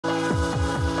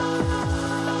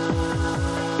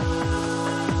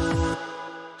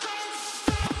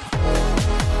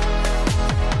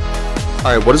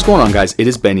Alright, what is going on, guys? It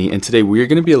is Benny, and today we are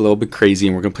going to be a little bit crazy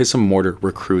and we're going to play some Mortar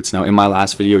Recruits. Now, in my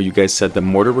last video, you guys said that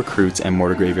Mortar Recruits and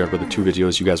Mortar Graveyard were the two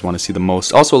videos you guys want to see the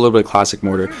most. Also, a little bit of Classic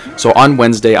Mortar. So on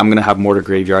Wednesday, I'm going to have Mortar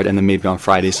Graveyard, and then maybe on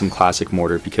Friday, some Classic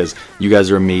Mortar, because you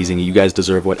guys are amazing. You guys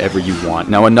deserve whatever you want.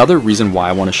 Now, another reason why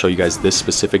I want to show you guys this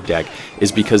specific deck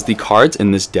is because the cards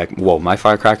in this deck... Whoa, my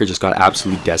Firecracker just got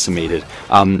absolutely decimated.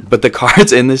 But the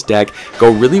cards in this deck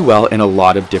go really well in a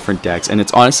lot of different decks, and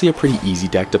it's honestly a pretty easy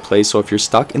deck to play. So if you're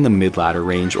stuck in the mid-ladder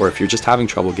range, or if you're just having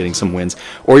trouble getting some wins,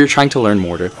 or you're trying to learn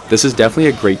Mortar, this is definitely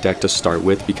a great deck to start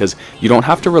with, because you don't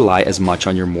have to rely as much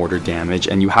on your Mortar damage,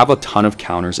 and you have a ton of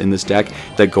counters in this deck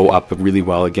that go up really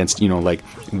well against, you know, like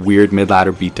weird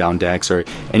mid-ladder beatdown decks, or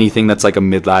anything that's like a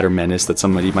mid-ladder menace that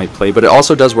somebody might play. But it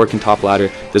also does work in top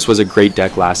ladder. This was a great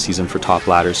deck last season for top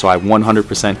ladder, so I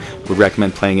 100% would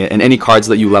recommend playing it. And any cards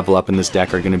that you level up in this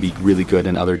deck are going to be really good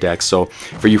in other decks. So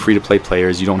for you free-to-play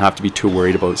players, you don't have to be too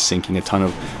worried about sinking a ton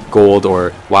of gold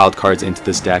or wild cards into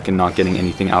this deck and not getting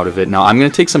anything out of it. Now, I'm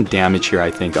going to take some damage here, I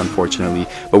think, unfortunately,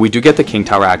 but we do get the King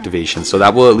Tower activation, so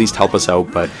that will at least help us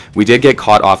out. But we did get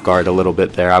caught off guard a little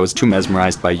bit there. I was too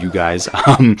mesmerized by you guys.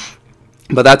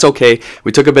 But that's okay.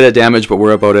 We took a bit of damage, but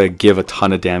we're about to give a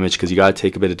ton of damage, because you got to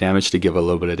take a bit of damage to give a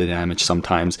little bit of damage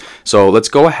sometimes. So let's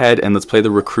go ahead and let's play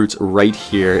the Recruits right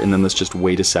here, and then let's just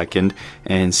wait a second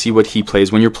and see what he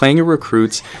plays. When you're playing your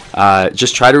Recruits,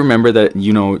 just try to remember that,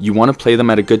 you know, you want to play them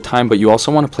at a good time, but you also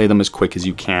want to play them as quick as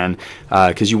you can,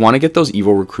 because you want to get those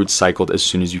evil Recruits cycled as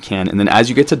soon as you can. And then as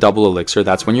you get to double elixir,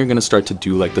 that's when you're going to start to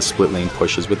do like the split lane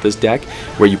pushes with this deck,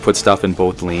 where you put stuff in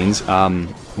both lanes.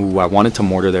 Ooh, I wanted to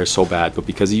Mortar there so bad, but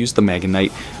because he used the Mega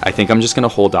Knight, I think I'm just going to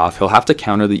hold off. He'll have to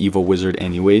counter the Evil Wizard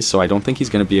anyways, so I don't think he's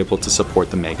going to be able to support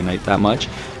the Mega Knight that much.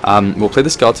 We'll play the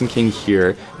Skeleton King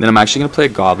here, then I'm actually going to play a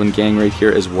Goblin Gang right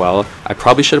here as well. I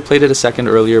probably should have played it a second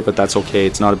earlier, but that's okay.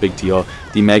 It's not a big deal.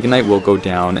 The Mega Knight will go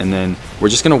down, and then we're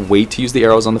just going to wait to use the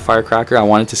arrows on the Firecracker. I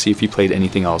wanted to see if he played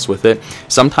anything else with it.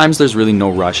 Sometimes there's really no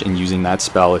rush in using that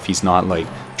spell if he's not like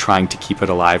trying to keep it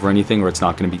alive or anything, or it's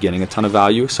not going to be getting a ton of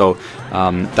value, so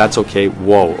that's okay.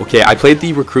 Whoa, okay, I played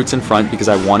the Recruits in front because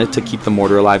I wanted to keep the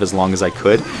Mortar alive as long as I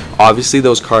could. Obviously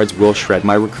those cards will shred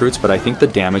my Recruits, but I think the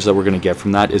damage that we're going to get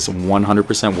from that is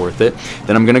 100% worth it.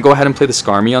 Then I'm going to go ahead and play the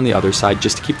Skarmy on the other side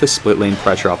just to keep the split lane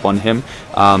pressure up on him.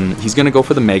 He's going to go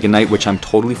for the Mega Knight, which I'm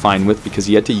totally fine with, because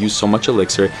he had to use so much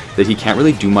elixir that he can't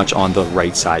really do much on the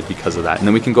right side because of that. And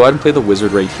then we can go ahead and play the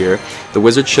Wizard right here. The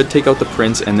Wizard should take out the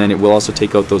Prince, and then it will also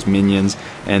take out those minions.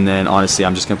 And then honestly,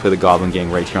 I'm just gonna play the Goblin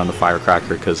Gang right here on the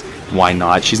Firecracker, because why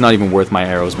not? She's not even worth my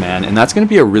arrows, man, and that's gonna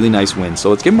be a really nice win. So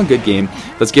let's give him a good game,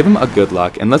 let's give him a good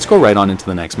luck, and let's go right on into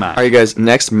the next match. Alright guys,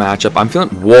 next matchup. I'm feeling...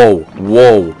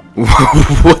 whoa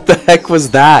what the heck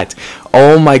was that?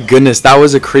 Oh my goodness, that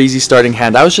was a crazy starting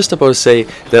hand. I was just about to say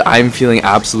that I'm feeling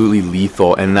absolutely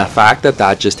lethal, and the fact that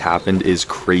that just happened is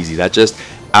crazy. That just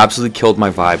absolutely killed my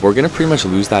vibe. We're gonna pretty much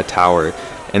lose that tower,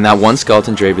 and that one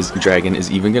Skeleton Dragon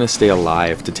is even going to stay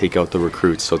alive to take out the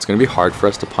Recruits, so it's going to be hard for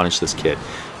us to punish this kid.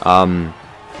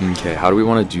 Okay, how do we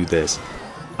want to do this?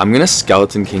 I'm going to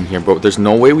Skeleton King here, but there's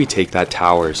no way we take that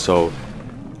tower, so...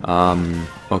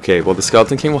 okay, well the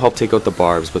Skeleton King will help take out the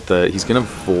Barbs, but he's going to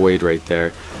Void right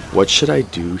there. What should I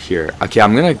do here? Okay,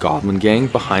 I'm going to Goblin Gang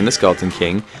behind the Skeleton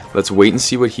King. Let's wait and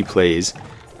see what he plays.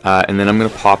 And then I'm going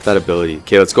to pop that ability.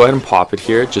 Okay, let's go ahead and pop it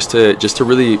here, just to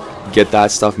really get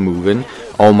that stuff moving.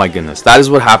 Oh my goodness, that is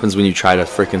what happens when you try to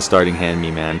frickin' starting hand me,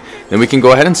 man. Then we can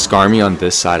go ahead and Skarmy on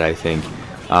this side, I think.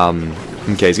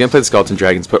 Okay, he's gonna play the Skeleton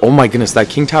Dragons, but oh my goodness, that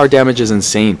King Tower damage is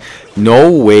insane. No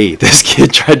way this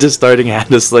kid tried to starting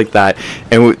hand us like that.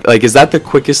 And like, is that the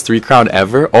quickest 3 crown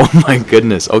ever? Oh my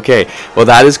goodness. Okay, well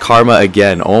that is karma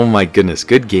again. Oh my goodness,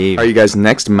 good game. Alright you guys,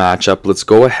 next matchup, let's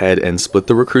go ahead and split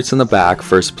the Recruits in the back.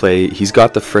 First play, he's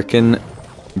got the frickin'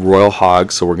 Royale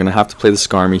Hogs, so we're gonna have to play the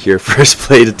Skarmy here first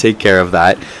play to take care of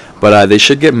that. But they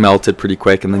should get melted pretty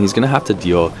quick, and then he's gonna have to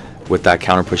deal with that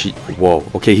counter push. Whoa,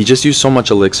 okay, he just used so much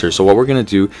elixir, so what we're gonna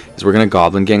do is we're gonna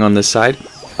Goblin Gang on this side.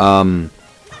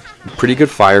 Pretty good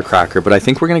Firecracker, but I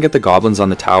think we're gonna get the Goblins on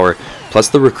the tower plus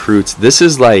the Recruits. This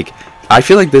is like, I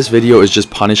feel like this video is just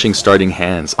punishing starting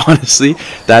hands. Honestly,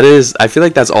 I feel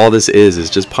like that's all this is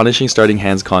just punishing starting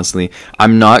hands constantly.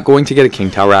 I'm not going to get a King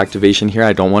Tower activation here.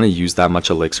 I don't want to use that much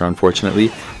elixir,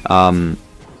 unfortunately.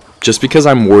 Just because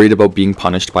I'm worried about being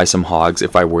punished by some hogs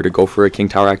if I were to go for a King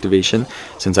Tower activation,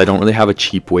 since I don't really have a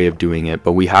cheap way of doing it.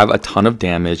 But we have a ton of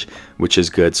damage, which is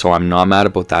good, so I'm not mad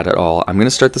about that at all. I'm going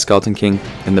to start the Skeleton King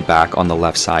in the back on the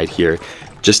left side here.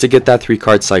 just to get that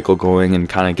 3-card cycle going and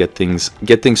kind of get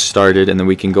things started. And then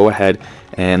we can go ahead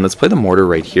and let's play the Mortar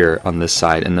right here on this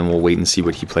side, and then we'll wait and see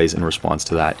what he plays in response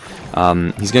to that.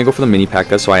 He's going to go for the mini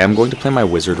P.E.K.K.A, so I am going to play my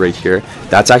Wizard right here.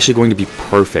 That's actually going to be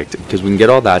perfect because we can get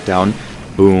all that down.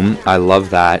 Boom, I love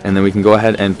that. And then we can go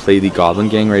ahead and play the Goblin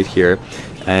Gang right here.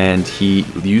 And he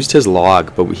used his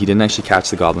log, but he didn't actually catch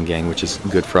the Goblin Gang, which is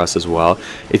good for us as well.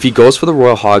 If he goes for the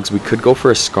Royale Hogs, we could go for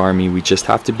a Skarmy. We just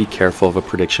have to be careful of a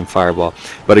Prediction Fireball.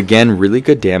 But again, really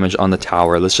good damage on the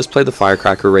tower. Let's just play the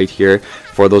Firecracker right here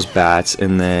for those bats,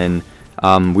 and then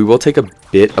we will take a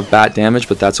bit of bat damage,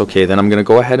 but that's okay. Then I'm going to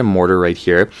go ahead and Mortar right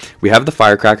here. We have the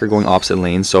Firecracker going opposite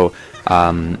lane, so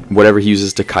whatever he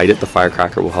uses to kite it, the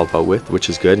Firecracker will help out with, which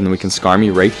is good. And then we can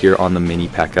Skarmy right here on the mini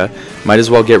P.E.K.K.A. Might as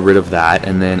well get rid of that,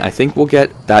 and then I think we'll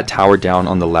get that tower down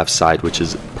on the left side, which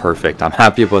is perfect. I'm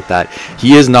happy about that.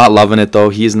 He is not loving it though.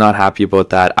 He is not happy about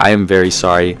that. I am very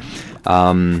sorry.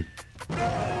 Okay,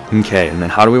 and then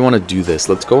how do we want to do this?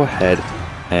 Let's go ahead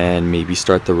and maybe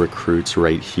start the recruits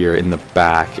right here in the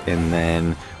back, and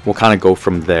then we'll kind of go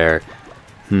from there.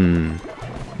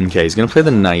 Okay, he's gonna play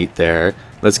the Knight there.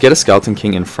 Let's get a Skeleton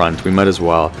King in front. We might as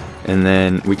well. And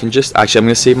then we can just... Actually, I'm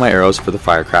gonna save my arrows for the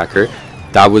Firecracker.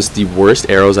 That was the worst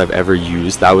arrows I've ever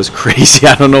used. That was crazy.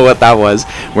 I don't know what that was.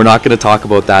 We're not gonna talk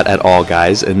about that at all,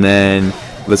 guys. And then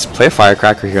let's play a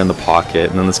Firecracker here in the pocket,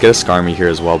 and then let's get a Skarmy here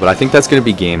as well. But I think that's gonna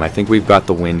be game. I think we've got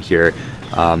the win here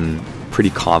pretty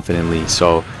confidently.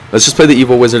 So let's just play the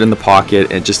Evil Wizard in the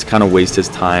pocket and just to kind of waste his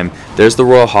time. There's the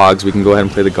Royale Hogs. We can go ahead and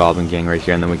play the Goblin Gang right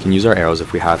here, and then we can use our arrows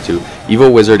if we have to.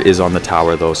 Evil Wizard is on the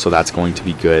tower though, so that's going to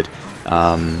be good.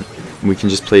 We can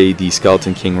just play the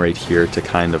Skeleton King right here to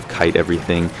kind of kite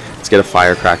everything. Let's get a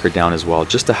Firecracker down as well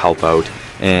just to help out.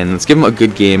 And let's give him a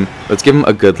good game. Let's give him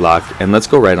a good luck. And let's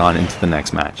go right on into the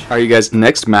next match. Alright, you guys,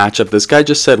 next matchup. This guy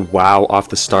just said wow off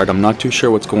the start. I'm not too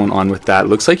sure what's going on with that.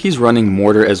 Looks like he's running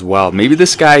Mortar as well. Maybe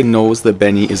this guy knows that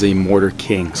Benny is a Mortar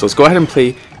King. So let's go ahead and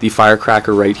play the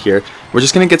Firecracker right here. We're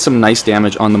just going to get some nice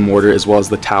damage on the Mortar as well as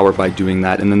the tower by doing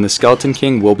that. And then the Skeleton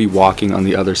King will be walking on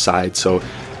the other side. So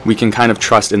we can kind of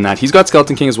trust in that. He's got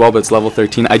Skeleton King as well, but it's level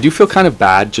 13. I do feel kind of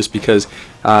bad just because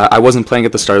I wasn't playing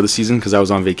at the start of the season because I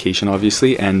was on vacation,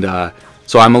 obviously, and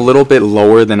so I'm a little bit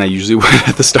lower than I usually would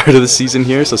at the start of the season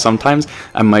here, so sometimes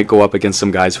I might go up against some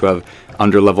guys who have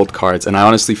under-leveled cards, and I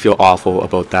honestly feel awful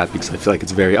about that because I feel like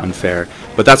it's very unfair,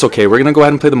 but that's okay. We're going to go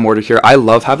ahead and play the Mortar here. I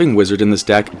love having Wizard in this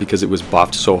deck because it was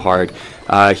buffed so hard.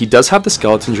 He does have the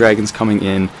Skeleton Dragons coming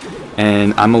in,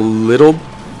 and I'm a little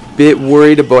bit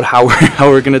worried about how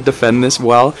we're going to defend this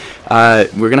well. We're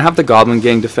going to have the Goblin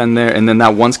Gang defend there, and then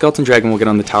that one Skeleton Dragon will get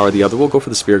on the tower, the other will go for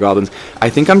the Spear Goblins. I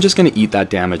think I'm just going to eat that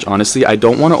damage, honestly. I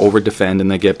don't want to over-defend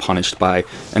and then get punished by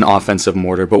an offensive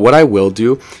Mortar, but what I will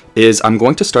do is I'm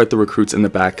going to start the recruits in the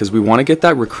back because we want to get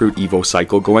that recruit Evo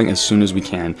cycle going as soon as we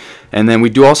can. And then we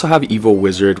do also have Evo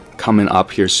Wizard coming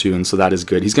up here soon, so that is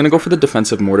good. He's going to go for the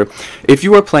defensive Mortar. If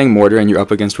you are playing Mortar and you're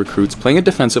up against recruits, playing a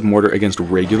defensive Mortar against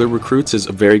regular recruits is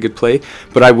a very good play,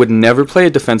 but I would never play a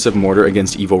defensive Mortar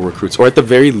against Evo recruits, or at the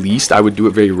very least I would do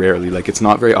it very rarely. Like, it's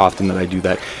not very often that I do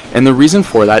that, and the reason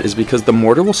for that is because the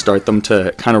Mortar will start them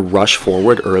to kind of rush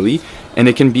forward early, and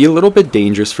it can be a little bit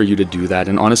dangerous for you to do that.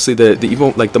 And honestly, the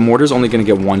Evo, like, the Mortar's only going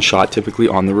to get one shot typically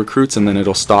on the recruits, and then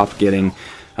it'll stop getting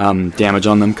damage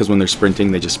on them because when they're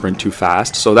sprinting they just sprint too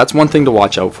fast. So that's one thing to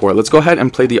watch out for. Let's go ahead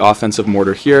and play the offensive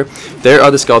Mortar here. There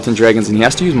are the Skeleton Dragons, and he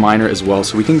has to use Miner as well,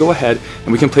 so we can go ahead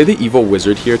and we can play the Evil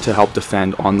Wizard here to help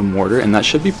defend on the Mortar, and that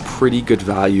should be pretty good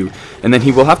value. And then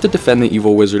he will have to defend the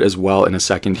Evil Wizard as well in a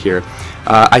second here.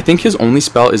 I think his only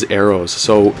spell is arrows,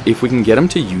 so if we can get him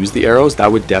to use the arrows,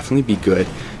 that would definitely be good.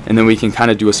 And then we can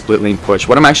kind of do a split lane push.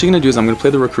 What I'm actually going to do is I'm going to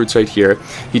play the recruits right here.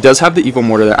 He does have the Evil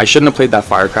Mortar there. I shouldn't have played that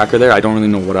Firecracker there. I don't really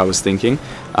know what I was thinking.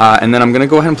 And then I'm going to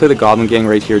go ahead and play the Goblin Gang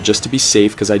right here just to be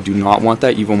safe because I do not want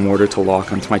that Evil Mortar to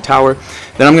lock onto my tower.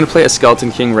 Then I'm going to play a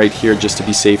Skeleton King right here just to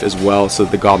be safe as well so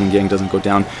that the Goblin Gang doesn't go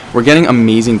down. We're getting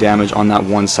amazing damage on that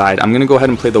one side. I'm going to go ahead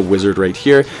and play the Wizard right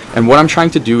here. And what I'm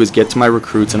trying to do is get to my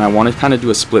recruits, and I want to kind of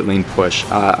do a split lane push.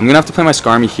 I'm going to have to play my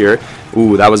Skarmy here.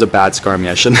 Ooh, that was a bad Skarmy.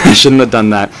 I shouldn't have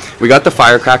done that. We got the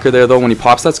Firecracker there, though. When he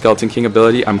pops that Skeleton King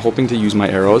ability, I'm hoping to use my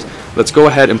arrows. Let's go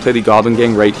ahead and play the Goblin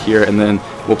Gang right here, and then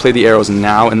we'll play the arrows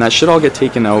now, and that should all get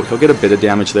taken out. He'll get a bit of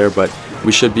damage there, but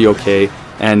we should be okay.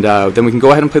 And then we can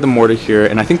go ahead and play the Mortar here,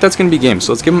 and I think that's going to be game.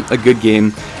 So let's give him a good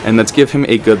game, and let's give him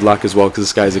a good luck as well, because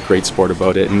this guy is a great sport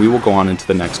about it, and we will go on into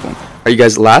the next one. Alright, you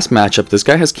guys, last matchup. This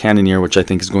guy has Cannoneer, which I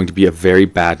think is going to be a very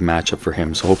bad matchup for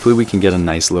him, so hopefully we can get a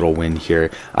nice little win here.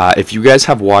 If you guys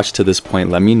have watched to this point,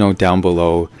 let me know down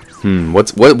below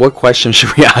What question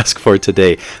should we ask for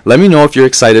today? Let me know if you're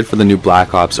excited for the new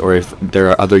Black Ops or if there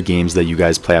are other games that you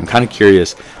guys play. I'm kind of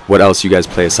curious what else you guys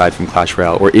play aside from Clash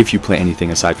Royale, or if you play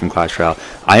anything aside from Clash Royale.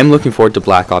 I am looking forward to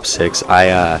Black Ops 6.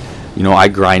 I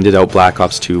grinded out Black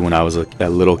Ops 2 when I was a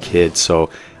little kid, so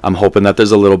I'm hoping that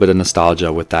there's a little bit of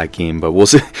nostalgia with that game, but we'll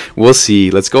see. We'll see.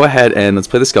 Let's go ahead and let's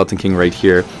play the Skeleton King right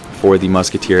here for the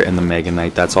Musketeer and the Mega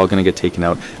Knight. That's all going to get taken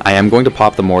out. I am going to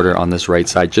pop the Mortar on this right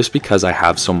side just because I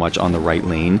have so much on the right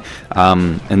lane,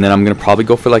 and then I'm going to probably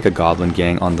go for like a Goblin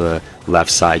gang on the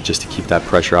left side just to keep that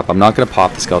pressure up. I'm not going to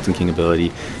pop the Skeleton King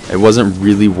ability. It wasn't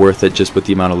really worth it just with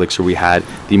the amount of elixir we had.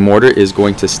 The Mortar is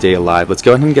going to stay alive. Let's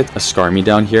go ahead and get a Skarmy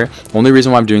down here. Only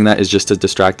reason why I'm doing that is just to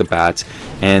distract the bats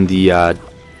and the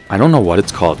I don't know what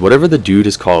it's called, whatever the dude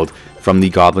is called from the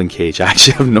Goblin cage. I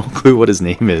actually have no clue what his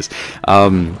name is,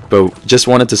 but just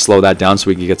wanted to slow that down so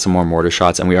we could get some more mortar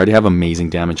shots, and we already have amazing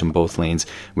damage in both lanes,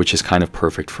 which is kind of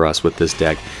perfect for us with this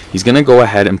deck. He's gonna go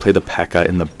ahead and play the P.E.K.K.A.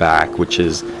 in the back, which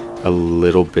is a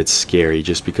little bit scary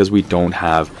just because we don't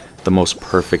have the most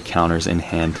perfect counters in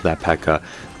hand to that P.E.K.K.A.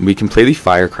 We can play the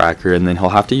Firecracker, and then he'll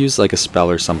have to use like a spell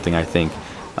or something, I think,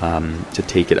 to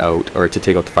take it out, or to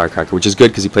take out the Firecracker, which is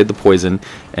good because he played the poison.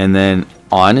 And then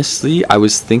honestly, I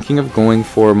was thinking of going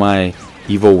for my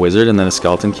Evil Wizard and then a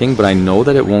Skeleton King, but I know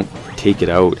that it won't take it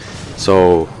out,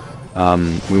 so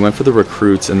we went for the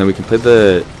recruits, and then we can play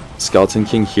the Skeleton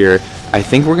King here. I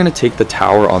think we're going to take the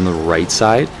tower on the right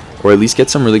side, or at least get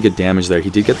some really good damage there.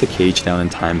 He did get the cage down in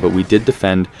time, but we did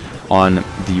defend on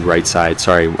the right side.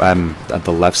 Sorry, at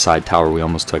the left side tower we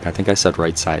almost took. I think I said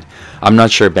right side. I'm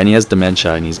not sure. Benny has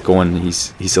dementia, and he's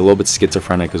a little bit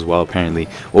schizophrenic as well, apparently.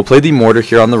 We'll play the Mortar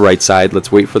here on the right side.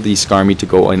 Let's wait for the Skarmy to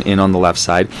go in on the left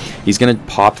side. He's going to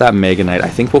pop that Mega Knight. I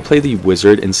think we'll play the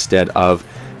Wizard instead of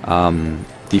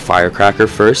the Firecracker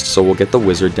first, so we'll get the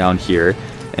Wizard down here.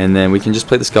 And then we can just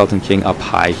play the Skeleton King up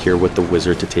high here with the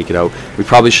Wizard to take it out. We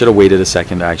probably should have waited a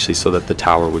second actually so that the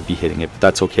tower would be hitting it, but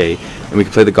that's okay. And we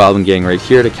can play the Goblin Gang right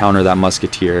here to counter that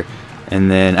Musketeer.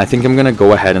 And then I think I'm going to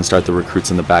go ahead and start the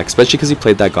recruits in the back, especially because he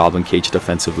played that Goblin Cage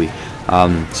defensively.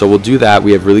 So we'll do that.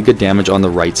 We have really good damage on the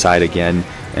right side again.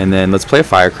 And then let's play a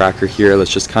Firecracker here.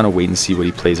 Let's just kind of wait and see what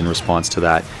he plays in response to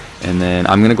that. And then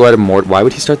I'm going to go ahead and Mortar. Why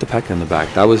would he start the P.E.K.K.A. in the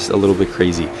back? That was a little bit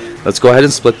crazy. Let's go ahead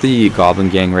and split the Goblin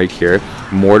Gang right here.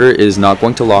 Mortar is not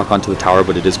going to lock onto the tower,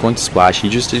 but it is going to splash. He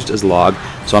just used his log,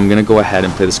 so I'm going to go ahead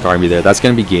and play the Skarmy there. That's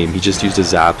going to be game. He just used a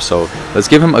zap, so let's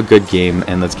give him a good game,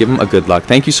 and let's give him a good luck.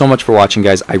 Thank you so much for watching,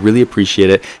 guys. I really appreciate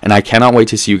it, and I cannot wait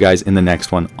to see you guys in the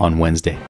next one on Wednesday.